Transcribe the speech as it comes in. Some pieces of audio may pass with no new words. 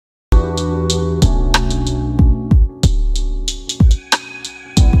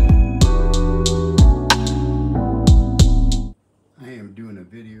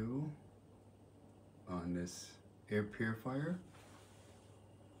air purifier.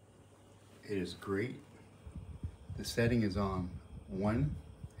 It is great. The setting is on 1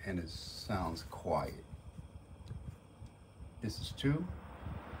 and it sounds quiet. This is 2.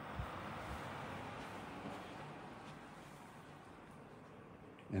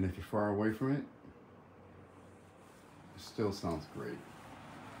 And if you're far away from it, it still sounds great.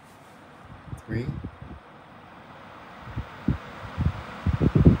 3.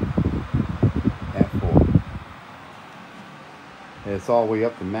 And 4. And it's all the way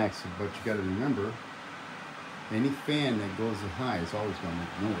up to max, but you got to remember, any fan that goes as high is always going to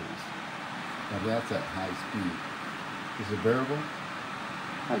make noise. Now that's at high speed. Is it bearable?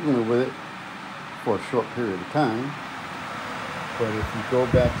 I can live with it for a short period of time. But if you go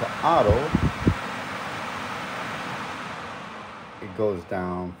back to auto, it goes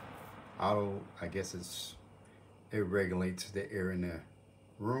down. Auto, I guess it regulates the air in the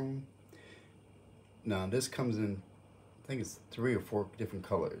room. Now this comes in, I think it's 3 or 4 different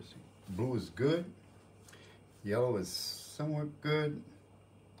colors. Blue is good, yellow is somewhat good,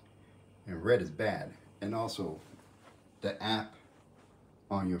 and red is bad. And also the app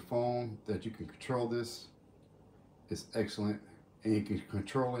on your phone that you can control this is excellent, and you can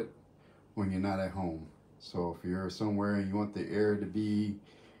control it when you're not at home. So if you're somewhere and you want the air to be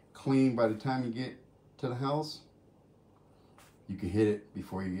clean by the time you get to the house, you can hit it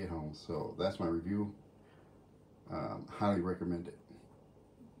before you get home. So that's my review. Highly recommend it.